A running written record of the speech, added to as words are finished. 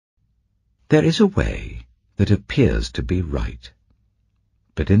There is a way that appears to be right,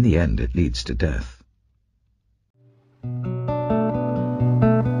 but in the end it leads to death.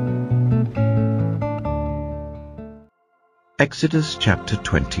 Exodus chapter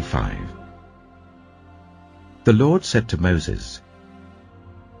 25. The Lord said to Moses,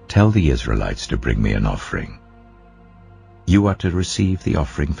 "Tell the Israelites to bring me an offering. You are to receive the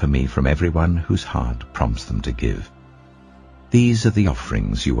offering for me from everyone whose heart prompts them to give. These are the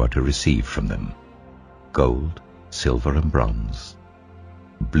offerings you are to receive from them: gold, silver and bronze,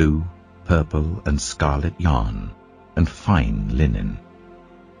 blue, purple and scarlet yarn, and fine linen,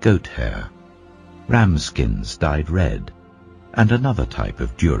 goat hair, ram skins dyed red, and another type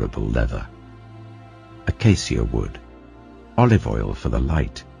of durable leather, acacia wood, olive oil for the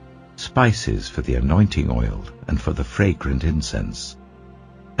light, spices for the anointing oil and for the fragrant incense,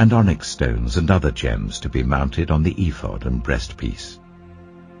 and onyx stones and other gems to be mounted on the ephod and breastpiece.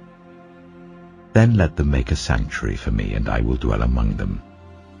 Then let them make a sanctuary for me, and I will dwell among them.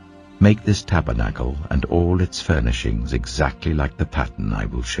 Make this tabernacle and all its furnishings exactly like the pattern I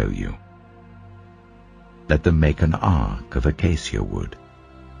will show you. Let them make an ark of acacia wood,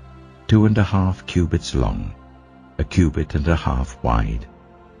 2.5 cubits long, 1.5 cubits wide,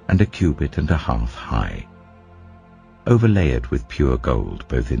 and 1.5 cubits high. Overlay it with pure gold,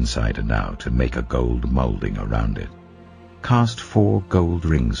 both inside and out, and make a gold molding around it. Cast 4 gold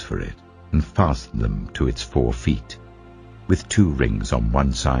rings for it, and fasten them to its 4 feet, with 2 rings on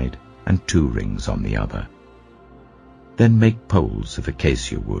one side and 2 rings on the other. Then make poles of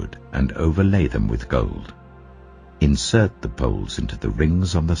acacia wood, and overlay them with gold. Insert the poles into the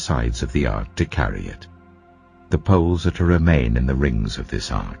rings on the sides of the ark to carry it. The poles are to remain in the rings of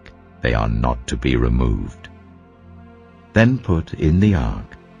this ark. They are not to be removed. Then put in the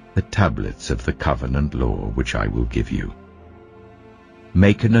ark the tablets of the covenant law which I will give you.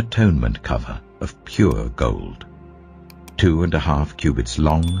 Make an atonement cover of pure gold, 2.5 cubits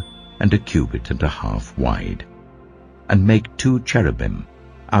long and 1.5 cubits wide, and make 2 cherubim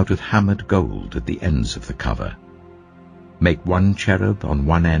out of hammered gold at the ends of the cover. Make 1 cherub on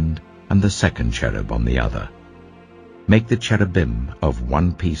one end and the 2nd cherub on the other. Make the cherubim of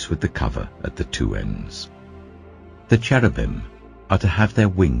one piece with the cover at the 2 ends. The cherubim are to have their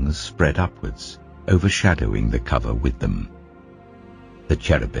wings spread upwards, overshadowing the cover with them. The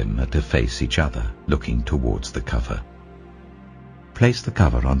cherubim are to face each other, looking towards the cover. Place the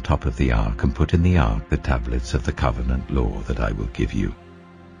cover on top of the ark and put in the ark the tablets of the covenant law that I will give you.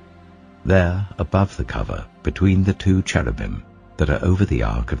 There, above the cover, between the 2 cherubim that are over the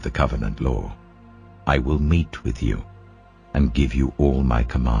ark of the covenant law, I will meet with you and give you all my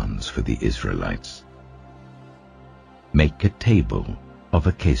commands for the Israelites. Make a table of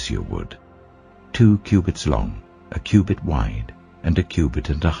acacia wood, 2 cubits long, 1 cubit wide, and 1.5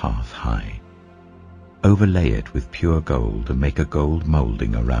 cubits high. Overlay it with pure gold and make a gold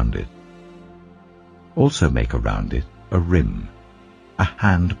molding around it. Also make around it a rim, a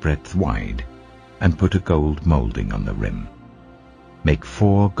handbreadth wide, and put a gold molding on the rim. Make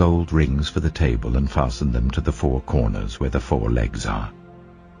 4 gold rings for the table and fasten them to the 4 corners where the 4 legs are.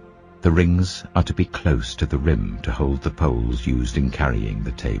 The rings are to be close to the rim to hold the poles used in carrying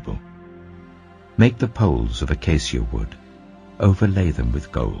the table. Make the poles of acacia wood, overlay them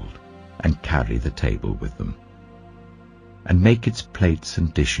with gold, and carry the table with them. And make its plates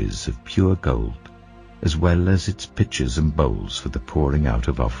and dishes of pure gold, as well as its pitchers and bowls for the pouring out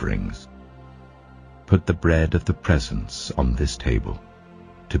of offerings. Put the bread of the presence on this table,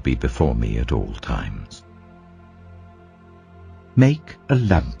 to be before me at all times. Make a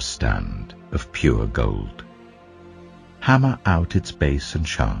lampstand of pure gold. Hammer out its base and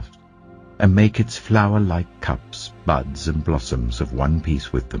shaft, and make its flower-like cups, buds, and blossoms of one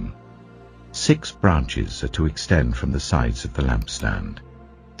piece with them. 6 branches are to extend from the sides of the lampstand,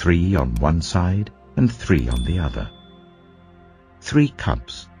 3 on one side and 3 on the other. 3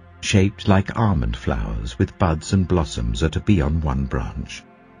 cups, shaped like almond flowers with buds and blossoms, are to be on one branch,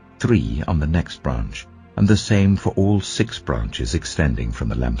 3 on the next branch, and the same for all 6 branches extending from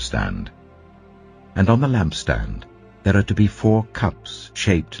the lampstand. And on the lampstand there are to be 4 cups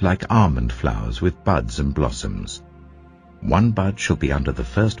shaped like almond flowers with buds and blossoms. 1 bud shall be under the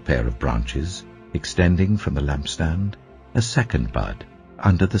first pair of branches extending from the lampstand, a 2nd bud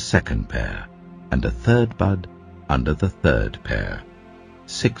under the 2nd pair, and a 3rd bud under the 3rd pair.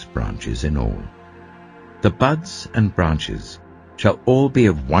 6 branches in all. The buds and branches shall all be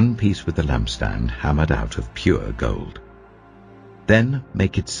of one piece with the lampstand, hammered out of pure gold. Then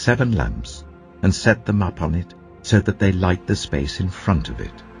make it 7 lamps, and set them up on it, so that they light the space in front of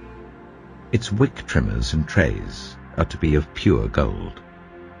it. Its wick trimmers and trays are to be of pure gold.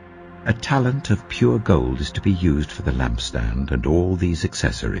 A talent of pure gold is to be used for the lampstand and all these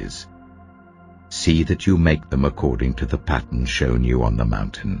accessories. See that you make them according to the pattern shown you on the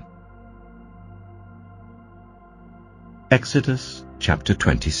mountain. Exodus chapter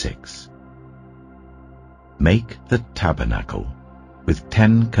 26. Make the tabernacle with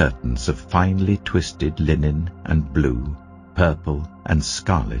 10 curtains of finely twisted linen and blue, purple, and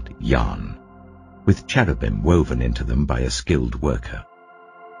scarlet yarn, with cherubim woven into them by a skilled worker.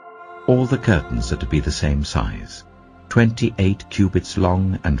 All the curtains are to be the same size, 28 cubits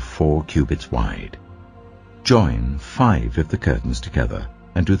long and 4 cubits wide. Join 5 of the curtains together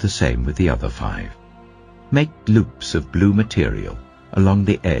and do the same with the other 5. Make loops of blue material along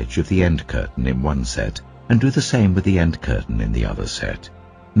the edge of the end curtain in one set, and do the same with the end curtain in the other set.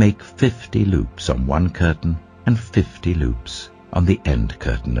 Make 50 loops on one curtain and 50 loops on the end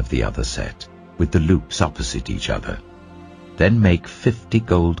curtain of the other set, with the loops opposite each other. Then make 50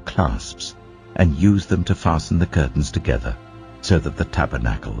 gold clasps and use them to fasten the curtains together so that the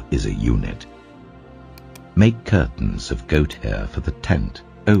tabernacle is a unit. Make curtains of goat hair for the tent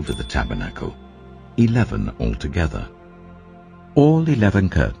over the tabernacle, 11 altogether. All 11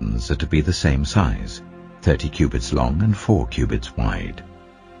 curtains are to be the same size, 30 cubits long and 4 cubits wide.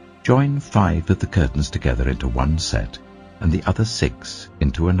 Join 5 of the curtains together into one set and the other 6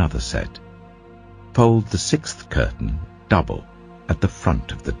 into another set. Fold the 6th curtain double at the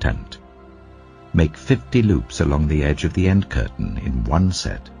front of the tent. Make 50 loops along the edge of the end curtain in one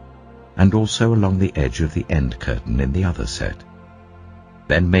set, and also along the edge of the end curtain in the other set.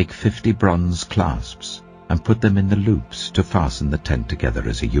 Then make 50 bronze clasps and put them in the loops to fasten the tent together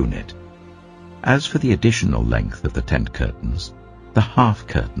as a unit. As for the additional length of the tent curtains, the half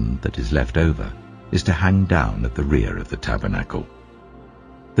curtain that is left over is to hang down at the rear of the tabernacle.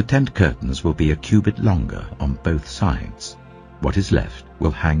 The tent curtains will be a cubit longer on both sides. What is left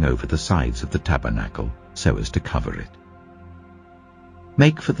will hang over the sides of the tabernacle so as to cover it.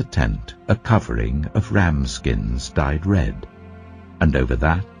 Make for the tent a covering of ram skins dyed red, and over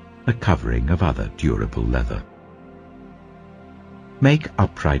that a covering of other durable leather. Make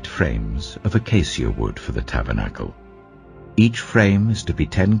upright frames of acacia wood for the tabernacle. Each frame is to be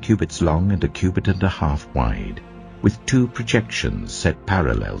 10 cubits long and a cubit and a half wide, with 2 projections set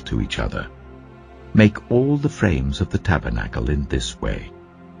parallel to each other. Make all the frames of the tabernacle in this way.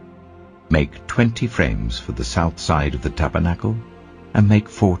 Make 20 frames for the south side of the tabernacle, and make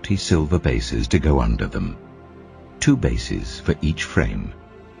 40 silver bases to go under them, 2 bases for each frame,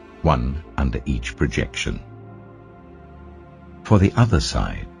 1 under each projection. For the other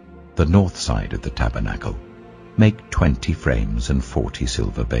side, the north side of the tabernacle, make 20 frames and 40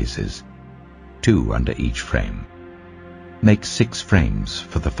 silver bases, 2 under each frame. Make 6 frames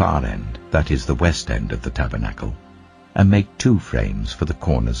for the far end, that is the west end of the tabernacle, and make 2 frames for the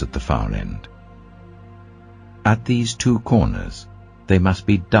corners at the far end. At these 2 corners, they must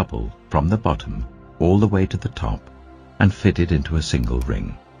be double from the bottom all the way to the top and fitted into a single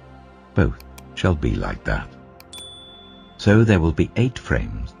ring. Both shall be like that. So there will be 8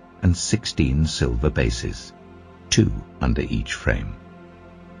 frames and 16 silver bases, 2 under each frame.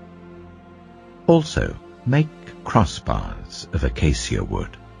 Also, make crossbars of acacia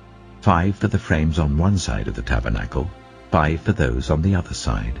wood, 5 for the frames on one side of the tabernacle, 5 for those on the other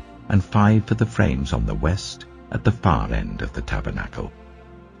side, and 5 for the frames on the west at the far end of the tabernacle.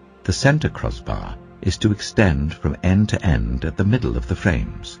 The center crossbar is to extend from end to end at the middle of the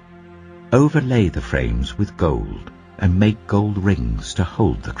frames. Overlay the frames with gold and make gold rings to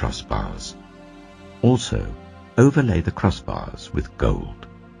hold the crossbars. Also, overlay the crossbars with gold.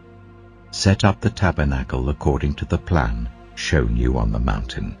 Set up the tabernacle according to the plan shown you on the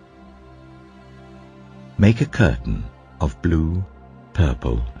mountain. Make a curtain of blue,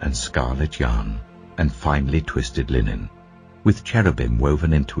 purple, and scarlet yarn and finely twisted linen, with cherubim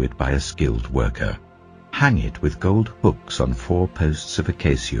woven into it by a skilled worker. Hang it with gold hooks on 4 posts of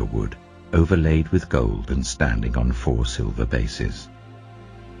acacia wood, overlaid with gold and standing on 4 silver bases.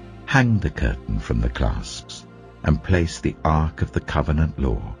 Hang the curtain from the clasps, and place the Ark of the Covenant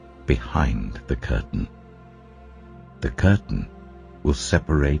law behind the curtain. The curtain will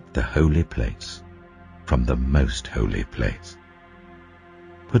separate the holy place from the most holy place.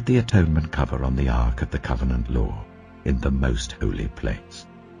 Put the atonement cover on the Ark of the Covenant law in the most holy place.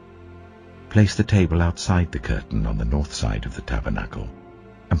 Place the table outside the curtain on the north side of the tabernacle,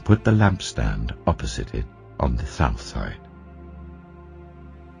 and put the lampstand opposite it on the south side.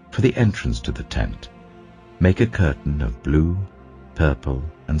 For the entrance to the tent, make a curtain of blue, purple,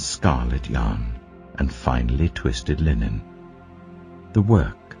 and scarlet yarn and finely twisted linen, the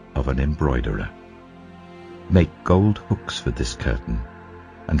work of an embroiderer. Make gold hooks for this curtain,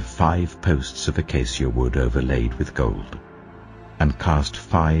 and 5 posts of acacia wood overlaid with gold, and cast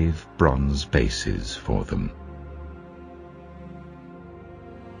 5 bronze bases for them.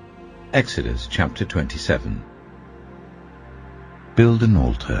 Exodus chapter 27. Build an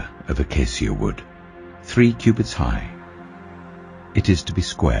altar of acacia wood, 3 cubits high. It is to be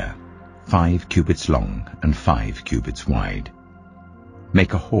square, 5 cubits long and 5 cubits wide.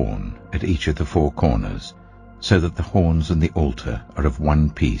 Make a horn at each of the 4 corners, so that the horns and the altar are of one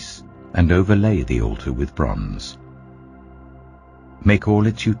piece, and overlay the altar with bronze. Make all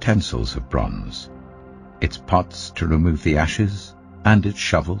its utensils of bronze, its pots to remove the ashes, and its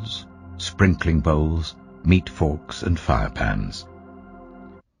shovels, sprinkling bowls, meat forks, and fire pans.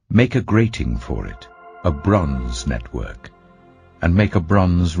 Make a grating for it, a bronze network, and make a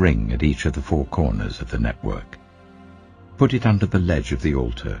bronze ring at each of the 4 corners of the network. Put it under the ledge of the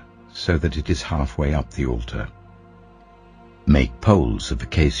altar, so that it is halfway up the altar. Make poles of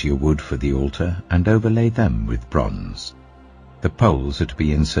acacia wood for the altar, and overlay them with bronze. The poles are to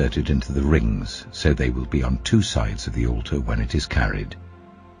be inserted into the rings, so they will be on 2 sides of the altar when it is carried.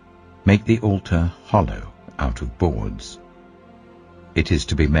 Make the altar hollow out of boards. It is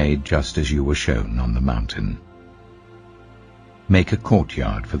to be made just as you were shown on the mountain. Make a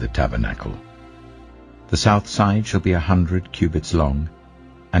courtyard for the tabernacle. The south side shall be 100 cubits long,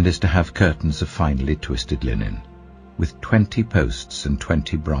 and is to have curtains of finely twisted linen, with 20 posts and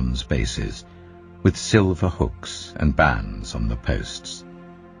 20 bronze bases, with silver hooks and bands on the posts.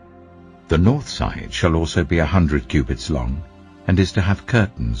 The north side shall also be 100 cubits long, and is to have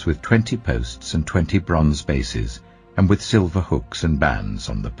curtains with 20 posts and 20 bronze bases, and with silver hooks and bands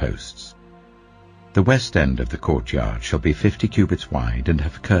on the posts. The west end of the courtyard shall be 50 cubits wide, and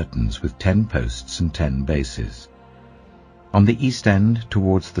have curtains with 10 posts and 10 bases. On the east end,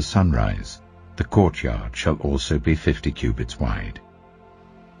 towards the sunrise, the courtyard shall also be 50 cubits wide.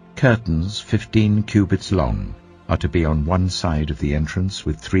 Curtains 15 cubits long are to be on one side of the entrance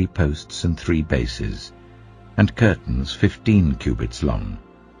with 3 posts and 3 bases, and curtains 15 cubits long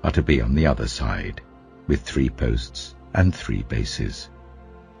are to be on the other side, with 3 posts and 3 bases.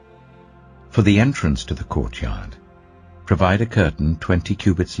 For the entrance to the courtyard, provide a curtain 20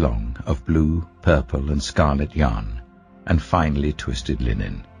 cubits long of blue, purple, and scarlet yarn, and finely twisted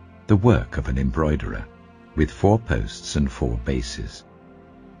linen, the work of an embroiderer, with 4 posts and 4 bases.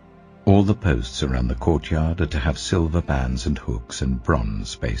 All the posts around the courtyard are to have silver bands and hooks and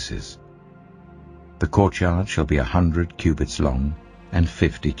bronze bases. The courtyard shall be 100 cubits long and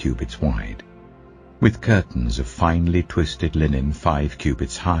 50 cubits wide, with curtains of finely twisted linen 5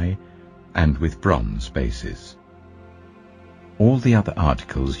 cubits high, and with bronze bases. All the other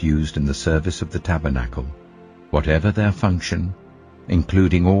articles used in the service of the tabernacle, whatever their function,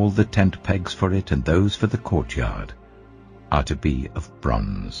 including all the tent pegs for it and those for the courtyard, are to be of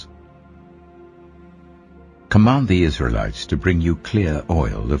bronze. Command the Israelites to bring you clear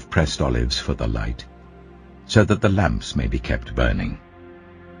oil of pressed olives for the light, so that the lamps may be kept burning.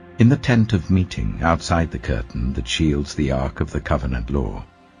 In the tent of meeting, outside the curtain that shields the ark of the covenant law,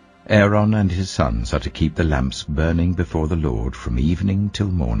 Aaron and his sons are to keep the lamps burning before the Lord from evening till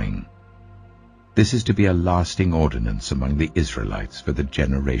morning. This is to be a lasting ordinance among the Israelites for the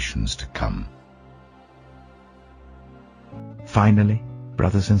generations to come. Finally,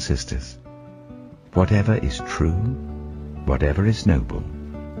 brothers and sisters, whatever is true, whatever is noble,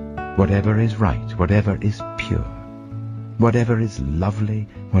 whatever is right, whatever is pure, whatever is lovely,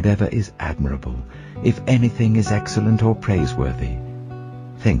 whatever is admirable, if anything is excellent or praiseworthy,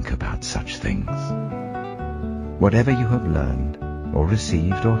 think about such things. Whatever you have learned, or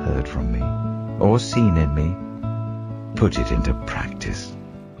received, or heard from me, or seen in me, put it into practice,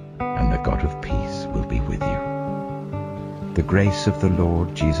 and the God of peace will be with you. The grace of the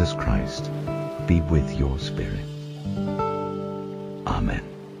Lord Jesus Christ be with your spirit. Amen.